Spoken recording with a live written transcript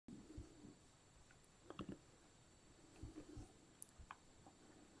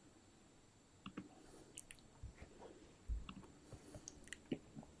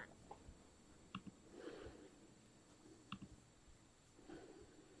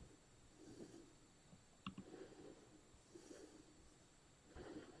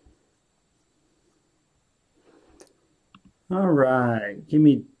All right, give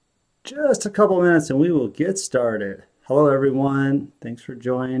me just a couple minutes and we will get started. Hello, everyone. Thanks for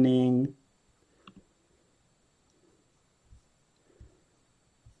joining.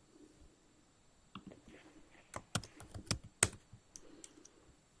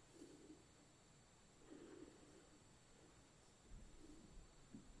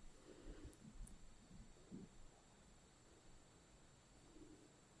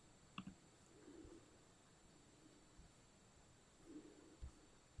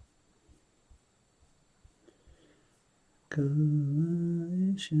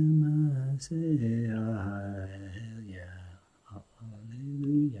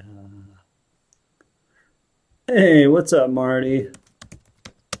 Hey, what's up, Marty?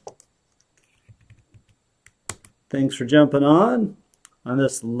 Thanks for jumping on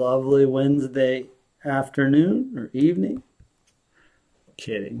this lovely Wednesday afternoon or evening.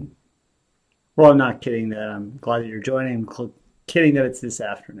 Kidding. Well, I'm not kidding that I'm glad that you're joining. I'm kidding that it's this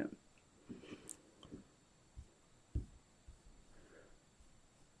afternoon.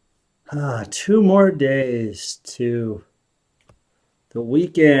 Two more days to the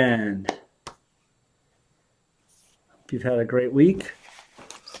weekend. Hope you've had a great week.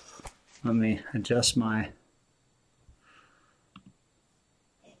 Let me adjust my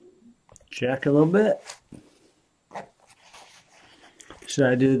jack a little bit. Should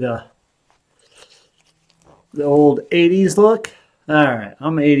I do the old 80s look? All right,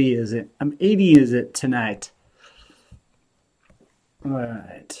 I'm 80 is it tonight. All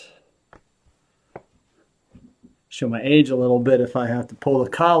right. Show my age a little bit if I have to pull the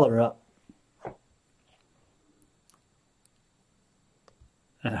collar up.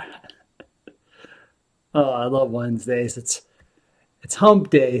 Oh, I love Wednesdays. It's hump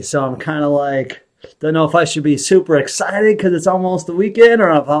day, so I'm kind of like, don't know if I should be super excited because it's almost the weekend,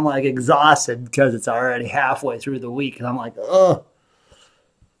 or if I'm like exhausted because it's already halfway through the week and I'm like, ugh.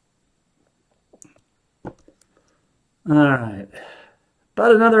 All right.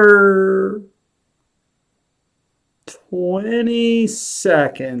 About another 20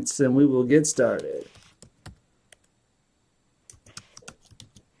 seconds and we will get started.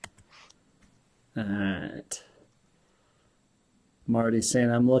 All right. Marty's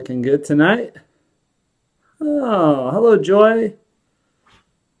saying I'm looking good tonight. Oh, hello, Joy.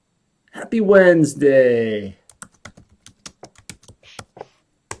 Happy Wednesday.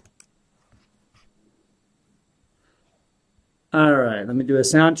 All right, let me do a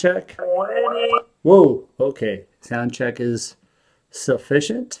sound check. Whoa, okay. Sound check is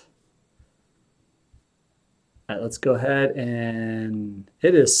sufficient. All right, let's go ahead and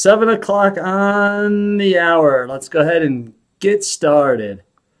it is 7 o'clock on the hour. Let's go ahead and get started.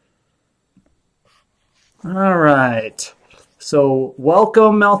 All right. So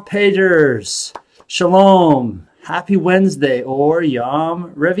welcome, Mouth Pagers. Shalom. Happy Wednesday or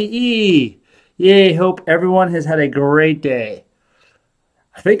Yom Revi'i. Yay, hope everyone has had a great day.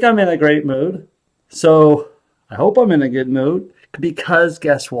 I think I'm in a great mood. So I hope I'm in a good mood because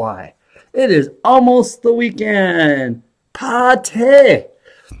guess why? It is almost the weekend. Party.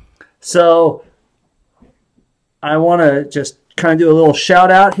 So I want to just kind of do a little shout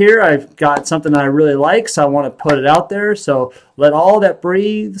out here. I've got something I really like, so I want to put it out there. So let all that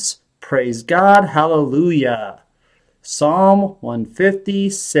breathes praise God. Hallelujah. Psalm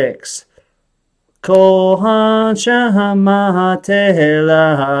 156. Kohan Shama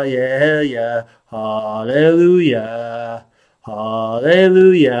Tehela, yeah. Hallelujah.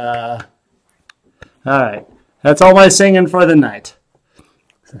 Hallelujah. All right. That's all my singing for the night.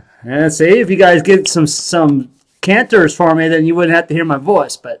 And see, if you guys get some cantors for me, then you wouldn't have to hear my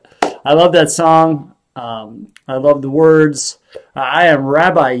voice. But I love that song. I love the words. I am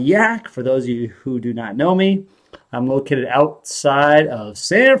Rabbi Yak, for those of you who do not know me. I'm located outside of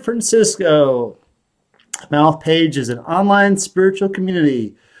San Francisco. Mouth Page is an online spiritual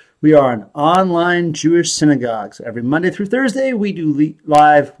community. We are an online Jewish synagogue. So every Monday through Thursday, we do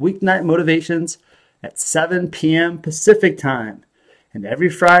live weeknight motivations at 7 p.m. Pacific time. And every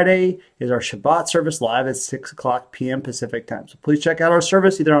Friday is our Shabbat service live at 6 o'clock p.m. Pacific time. So please check out our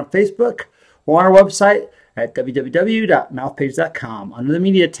service either on Facebook or on our website at www.mouthpage.com. Under the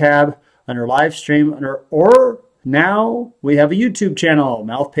media tab, under live stream, or now we have a YouTube channel,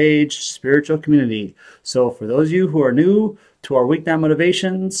 Mouth Page Spiritual Community. So for those of you who are new to our weeknight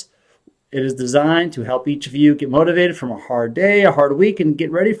motivations, it is designed to help each of you get motivated from a hard day, a hard week, and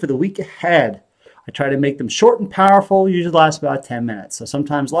get ready for the week ahead. I try to make them short and powerful, usually last about 10 minutes. So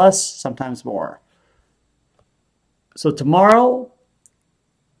sometimes less, sometimes more. So tomorrow,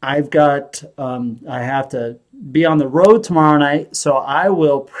 I have to be on the road tomorrow night, so I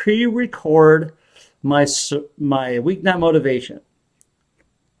will pre-record my weeknight motivation.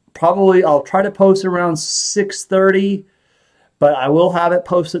 Probably I'll try to post around 6:30, but I will have it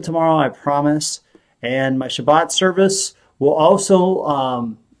posted tomorrow, I promise. And my Shabbat service will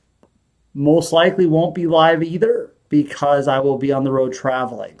also most likely won't be live either because I will be on the road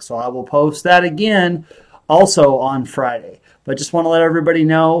traveling. So I will post that again also on Friday. But just want to let everybody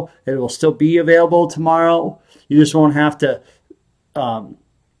know it will still be available tomorrow. You just won't have to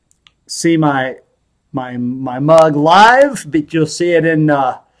see my mug live, but you'll see it in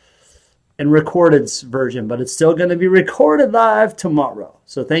recorded version. But it's still going to be recorded live tomorrow.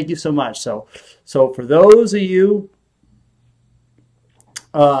 So thank you so much. So for those of you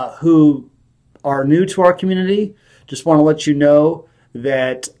who are new to our community, just want to let you know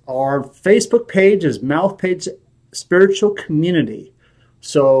that our Facebook page is Mouthpage Spiritual Community.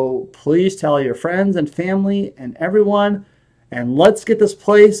 So please tell your friends and family and everyone, and let's get this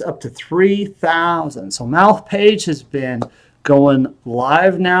place up to 3,000. So Mouthpage has been going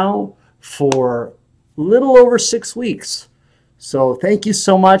live now for a little over 6 weeks. So thank you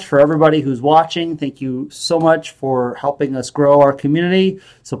so much for everybody who's watching. Thank you so much for helping us grow our community.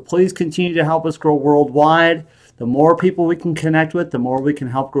 So please continue to help us grow worldwide. The more people we can connect with, the more we can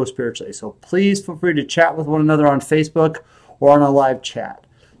help grow spiritually. So please feel free to chat with one another on Facebook or on a live chat.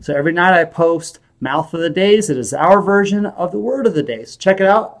 So every night I post Mouth of the Days. It is our version of the Word of the Day. So check it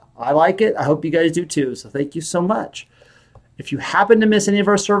out. I like it. I hope you guys do too. So thank you so much. If you happen to miss any of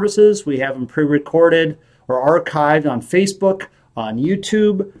our services, we have them pre-recorded or archived on Facebook, on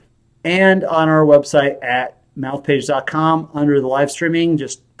YouTube, and on our website at mouthpage.com. Under the live streaming,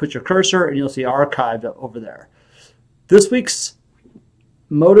 just put your cursor and you'll see archived over there. This week's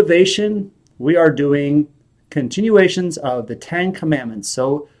motivation, we are doing continuations of the 10 commandments.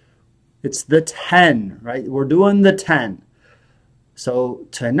 So it's the 10, right? We're doing the 10. So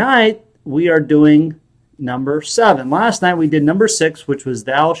tonight we are doing number 7. Last night we did number 6, which was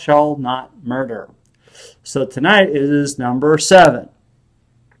thou shalt not murder. So tonight is number 7.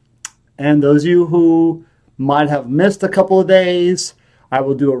 And those of you who might have missed a couple of days, I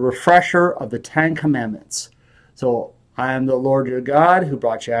will do a refresher of the 10 commandments. So I am the Lord your God who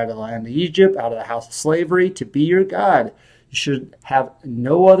brought you out of the land of Egypt, out of the house of slavery, to be your God. You should have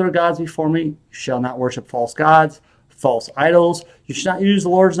no other gods before me. You shall not worship false gods, false idols. You should not use the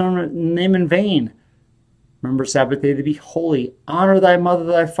Lord's name in vain. Remember Sabbath day to be holy. Honor thy mother,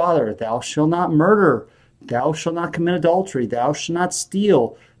 thy father. Thou shalt not murder. Thou shalt not commit adultery. Thou shalt not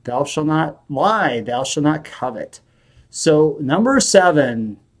steal. Thou shalt not lie. Thou shalt not covet. So number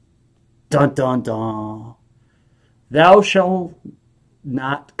 7, dun dun dun. Thou shalt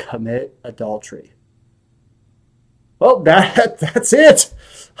not commit adultery. Well, that's it.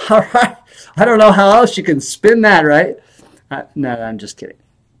 All right. I don't know how else you can spin that, right? No, I'm just kidding.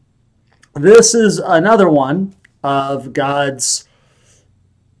 This is another one of God's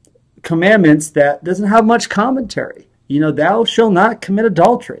commandments that doesn't have much commentary. You know, thou shalt not commit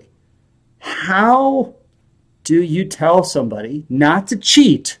adultery. How do you tell somebody not to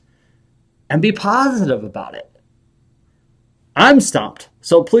cheat and be positive about it? I'm stumped,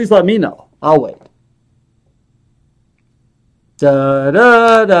 so please let me know. I'll wait. Da,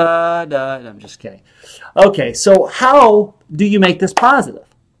 da, da, da. I'm just kidding. Okay, so how do you make this positive?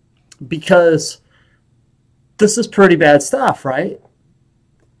 Because this is pretty bad stuff, right?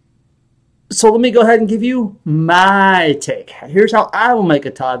 So let me go ahead and give you my take. Here's how I will make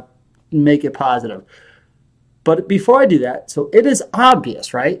it positive. But before I do that, so it is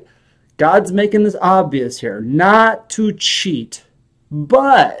obvious, right? God's making this obvious here, not to cheat.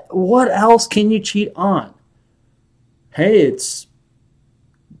 But what else can you cheat on? Hey, it's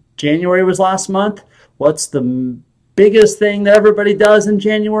January was last month. What's the biggest thing that everybody does in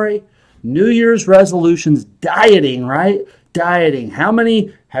January? New Year's resolutions, dieting, right? Dieting. How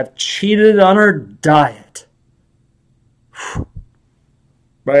many have cheated on our diet?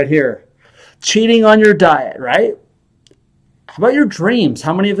 Right here. Cheating on your diet, right? How about your dreams?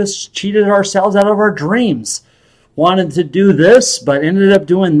 How many of us cheated ourselves out of our dreams? Wanted to do this, but ended up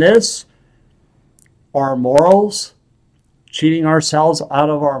doing this. Our morals. Cheating ourselves out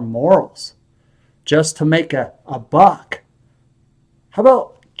of our morals. Just to make a buck. How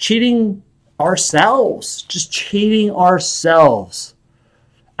about cheating ourselves? Just cheating ourselves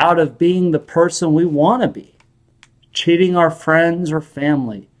out of being the person we want to be. Cheating our friends or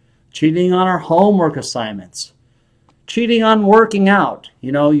family. Cheating on our homework assignments. Cheating on working out.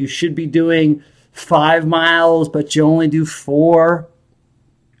 You know, you should be doing 5 miles, but you only do 4.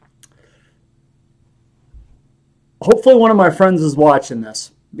 Hopefully one of my friends is watching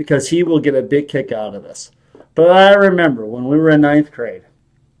this because he will get a big kick out of this. But I remember when we were in 9th grade,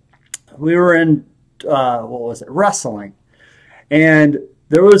 we were in what was it, wrestling. And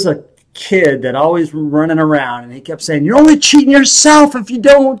there was a kid that always running around, and he kept saying, "You're only cheating yourself if you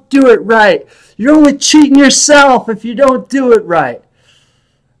don't do it right. You're only cheating yourself if you don't do it right."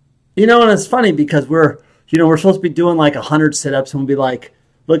 You know, and it's funny because we're supposed to be doing like 100 sit-ups, and we'll be like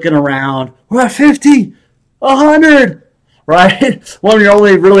looking around, we're at 50, 100, right? When you're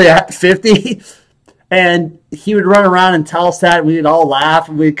only really at 50. And he would run around and tell us that, and we'd all laugh,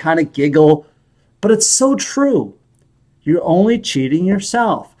 and we'd kind of giggle. But it's so true. You're only cheating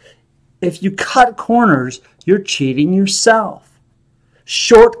yourself. If you cut corners, you're cheating yourself.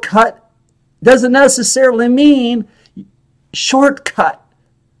 Shortcut doesn't necessarily mean shortcut.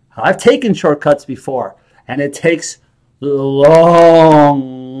 I've taken shortcuts before, and it takes the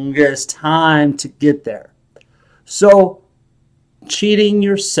longest time to get there. So, cheating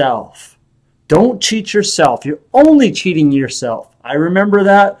yourself. Don't cheat yourself. You're only cheating yourself. I remember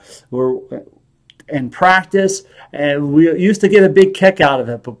that. We're in practice, and we used to get a big kick out of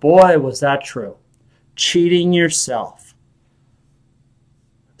it, but boy, was that true. Cheating yourself.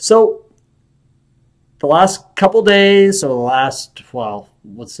 So, the last couple days, or the last, well,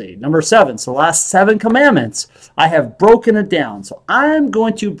 let's see, number 7. So, the last 7 commandments, I have broken it down. So, I'm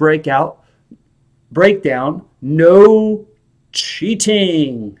going to break down no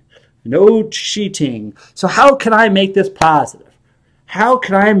cheating. No cheating. So how can I make this positive? How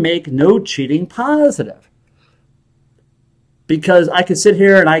can I make no cheating positive? Because I could sit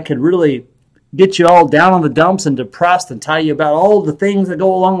here and I could really get you all down on the dumps and depressed and tell you about all the things that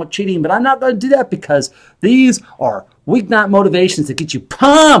go along with cheating, but I'm not going to do that because these are weeknight motivations to get you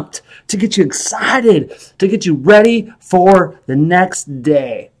pumped, to get you excited, to get you ready for the next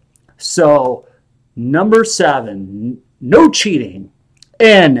day. So, number 7, no cheating.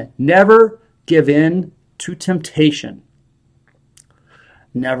 And never give in to temptation.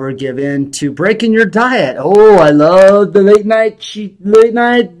 Never give in to breaking your diet. Oh, I love the late night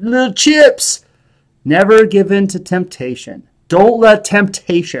little chips. Never give in to temptation. Don't let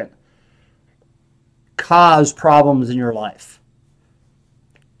temptation cause problems in your life.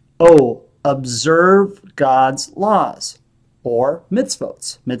 Oh, observe God's laws or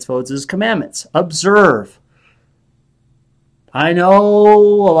mitzvot. Mitzvot is commandments. Observe. I know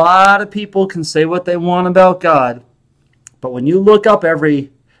a lot of people can say what they want about God, but when you look up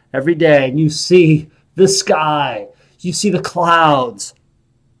every day and you see the sky, you see the clouds,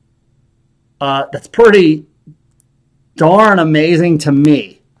 that's pretty darn amazing to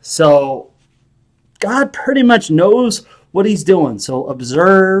me. So God pretty much knows what he's doing. So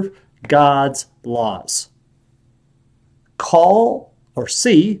observe God's laws. Call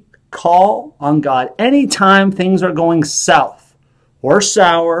on God anytime things are going south or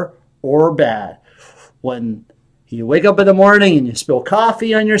sour or bad. When you wake up in the morning and you spill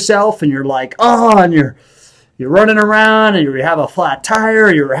coffee on yourself and you're like, oh, and you're running around and you have a flat tire,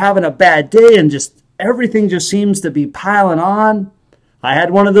 or you're having a bad day and just everything just seems to be piling on. I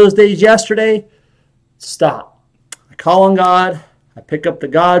had one of those days yesterday. Stop. I call on God. I pick up the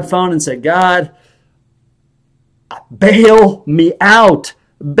God phone and say, God, bail me out.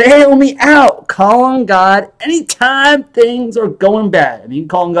 Bail me out. Call on God anytime things are going bad. I mean, you can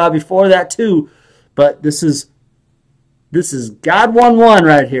call on God before that too, but this is God 1-1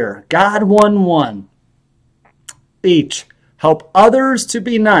 right here. God 1-1. Each. Help others to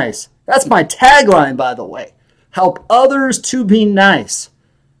be nice. That's my tagline, by the way. Help others to be nice.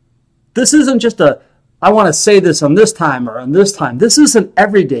 This isn't just I want to say this on this time or on this time. This is an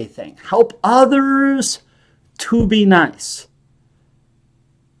everyday thing. Help others to be nice.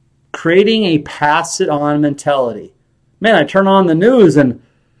 Creating a pass-it-on mentality. Man, I turn on the news and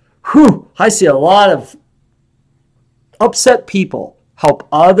I see a lot of upset people. Help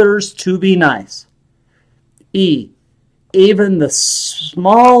others to be nice. E, even the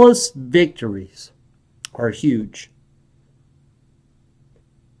smallest victories are huge.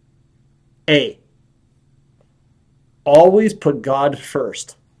 A, always put God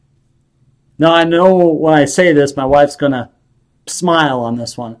first. Now, I know when I say this, my wife's going to smile on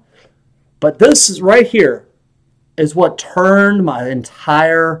this one. But this is right here is what turned my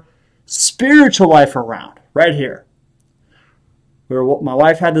entire spiritual life around. Right here. My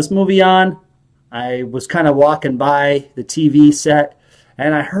wife had this movie on. I was kind of walking by the TV set,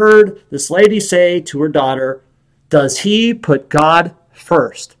 and I heard this lady say to her daughter, "Does he put God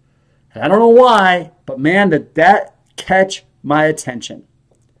first?" And I don't know why, but man, did that catch my attention.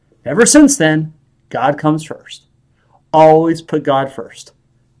 Ever since then, God comes first. Always put God first.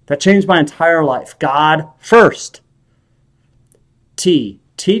 That changed my entire life. God first. T,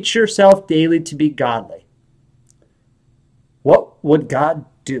 teach yourself daily to be godly. What would God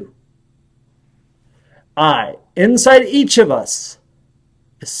do? inside each of us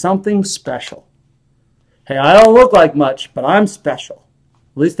is something special. Hey, I don't look like much, but I'm special.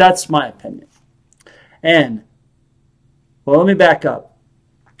 At least that's my opinion. And, well, let me back up.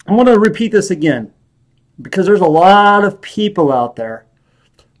 I want to repeat this again because there's a lot of people out there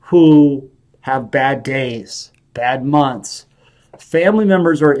who have bad days, bad months. Family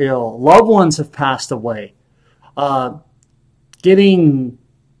members are ill. Loved ones have passed away. Getting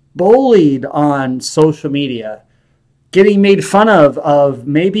bullied on social media. Getting made fun of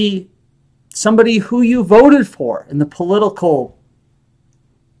maybe somebody who you voted for in the political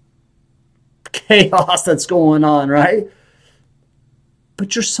chaos that's going on, right?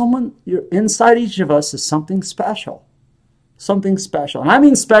 But you're inside each of us is something special. Something special. And I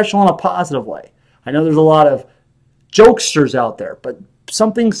mean special in a positive way. I know there's a lot of jokesters out there, but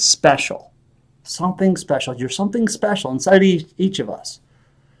something special. Something special. You're something special inside each of us.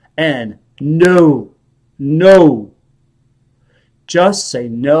 And no. Just say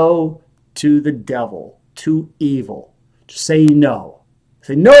no to the devil, to evil. Just say no.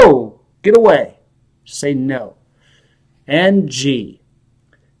 Say no. Get away. Just say no. And G.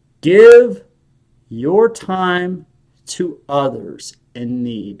 Give your time to others in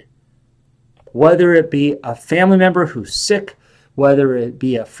need. Whether it be a family member who's sick, whether it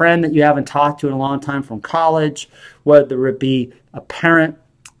be a friend that you haven't talked to in a long time from college, whether it be a parent,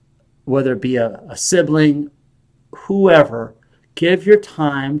 whether it be a sibling, whoever, give your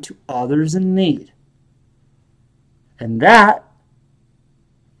time to others in need. And that,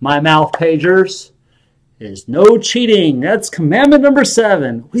 my mouth pagers, is no cheating. That's commandment number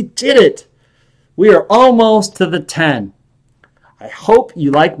 7. We did it. We are almost to the 10. I hope you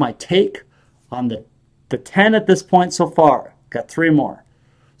like my take on the 10 at this point so far. Got 3 more.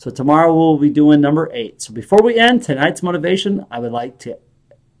 So tomorrow we'll be doing number 8. So before we end tonight's motivation, I would like to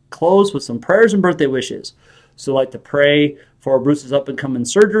close with some prayers and birthday wishes. So I'd like to pray for Bruce's up-and-coming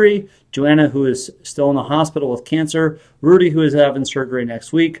surgery, Joanna, who is still in the hospital with cancer, Rudy, who is having surgery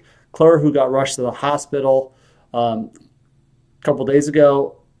next week, Claire, who got rushed to the hospital a couple days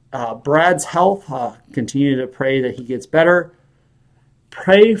ago, Brad's health, continue to pray that he gets better.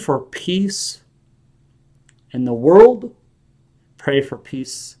 Pray for peace in the world. Pray for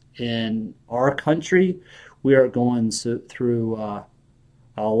peace in our country. We are going through a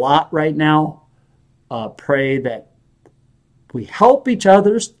lot right now. Pray that we help each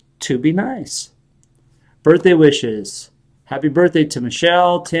other to be nice. Birthday wishes. Happy birthday to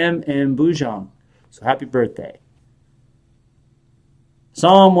Michelle, Tim, and Bujang. So happy birthday.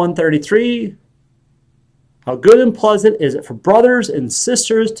 Psalm 133. How good and pleasant is it for brothers and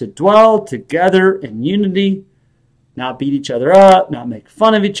sisters to dwell together in unity, not beat each other up, not make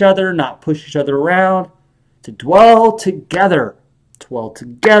fun of each other, not push each other around, to dwell together. Dwell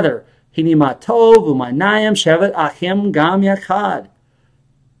together. Hini matov u'manayim shevet achim gam yachad.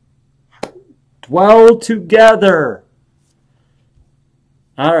 Dwell together.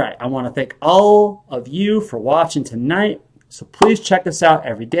 All right, I want to thank all of you for watching tonight. So please check us out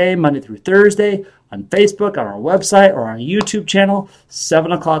every day, Monday through Thursday, on Facebook, on our website, or on our YouTube channel,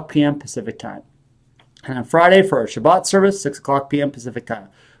 7 o'clock p.m. Pacific Time. And on Friday for our Shabbat service, 6 o'clock p.m. Pacific Time.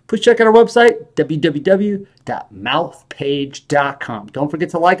 Please check out our website, www.mouthpage.com. Don't forget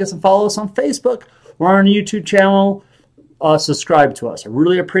to like us and follow us on Facebook or on our YouTube channel. Subscribe to us. I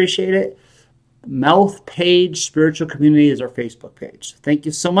really appreciate it. Mouth Page Spiritual Community is our Facebook page. Thank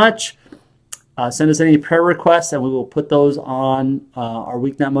you so much. Send us any prayer requests, and we will put those on our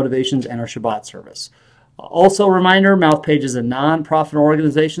Weeknight Motivations and our Shabbat service. Also, a reminder, Mouth Page is a non-profit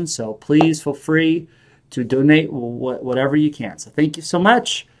organization, so please feel free to donate whatever you can. So thank you so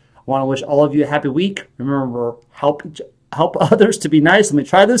much. I want to wish all of you a happy week. Remember, help others to be nice. Let me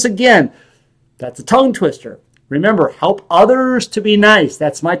try this again. That's a tongue twister. Remember, help others to be nice.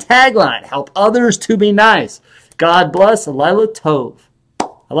 That's my tagline. Help others to be nice. God bless. Lila Tov.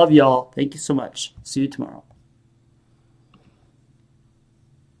 I love y'all. Thank you so much. See you tomorrow.